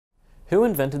Who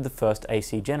invented the first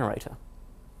AC generator?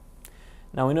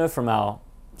 Now we know from our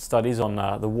studies on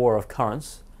the War of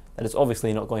Currents that it's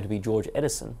obviously not going to be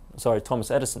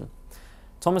Thomas Edison.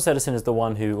 Thomas Edison is the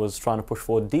one who was trying to push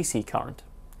forward DC current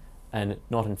and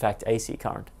not in fact AC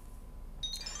current.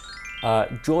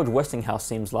 George Westinghouse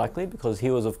seems likely because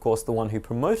he was of course the one who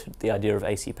promoted the idea of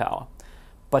AC power,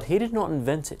 but he did not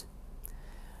invent it.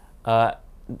 The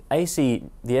AC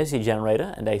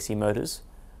generator and AC motors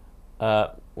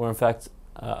were in fact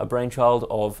a brainchild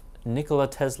of Nikola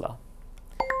Tesla.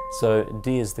 So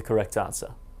D is the correct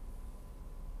answer.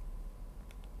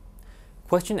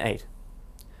 Question 8.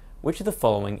 Which of the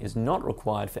following is not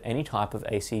required for any type of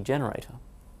AC generator?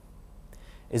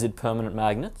 Is it permanent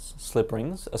magnets, slip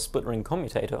rings, a split ring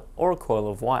commutator, or a coil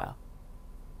of wire?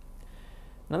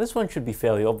 Now this one should be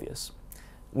fairly obvious.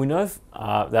 We know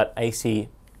that AC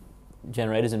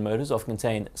generators and motors often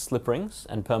contain slip rings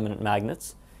and permanent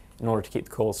magnets in order to keep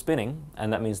the coil spinning,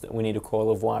 and that means that we need a coil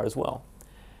of wire as well.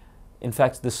 In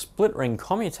fact, the split ring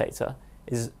commutator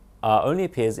only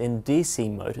appears in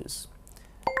DC motors.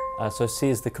 So C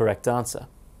is the correct answer.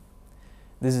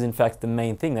 This is in fact the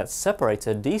main thing that separates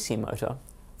a DC motor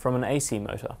from an AC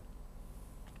motor.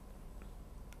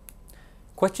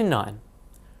 Question 9.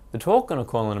 The torque on a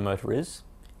coil in a motor is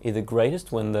either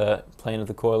greatest when the plane of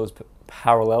the coil is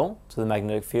parallel to the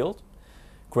magnetic field,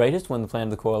 greatest when the plane of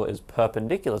the coil is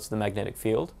perpendicular to the magnetic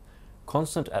field,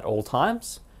 constant at all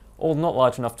times, or not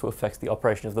large enough to affect the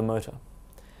operation of the motor.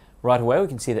 Right away we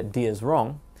can see that D is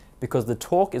wrong because the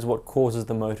torque is what causes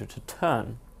the motor to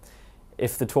turn.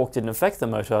 If the torque didn't affect the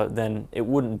motor, then it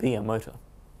wouldn't be a motor.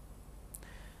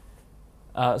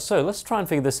 So let's try and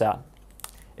figure this out.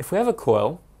 If we have a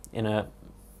coil in a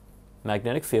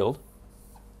magnetic field,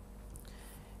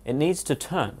 it needs to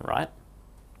turn, right?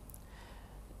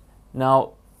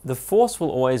 Now, the force will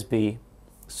always be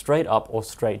straight up or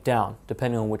straight down,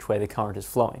 depending on which way the current is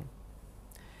flowing.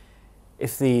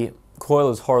 If the coil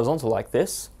is horizontal like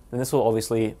this, then this will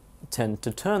obviously tend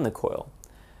to turn the coil.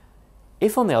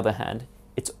 If, on the other hand,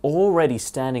 it's already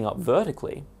standing up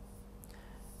vertically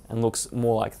and looks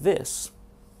more like this,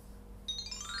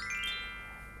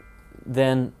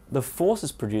 then the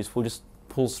forces produced will just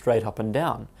pull straight up and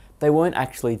down. They won't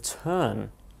actually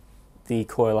turn the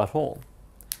coil at all.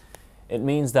 It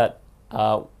means that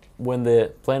when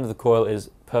the plane of the coil is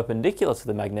perpendicular to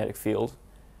the magnetic field,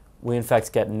 we in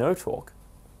fact get no torque.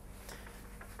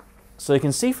 So you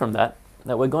can see from that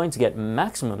we're going to get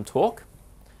maximum torque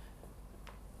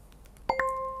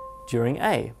during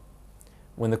A,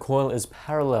 when the coil is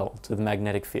parallel to the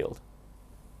magnetic field.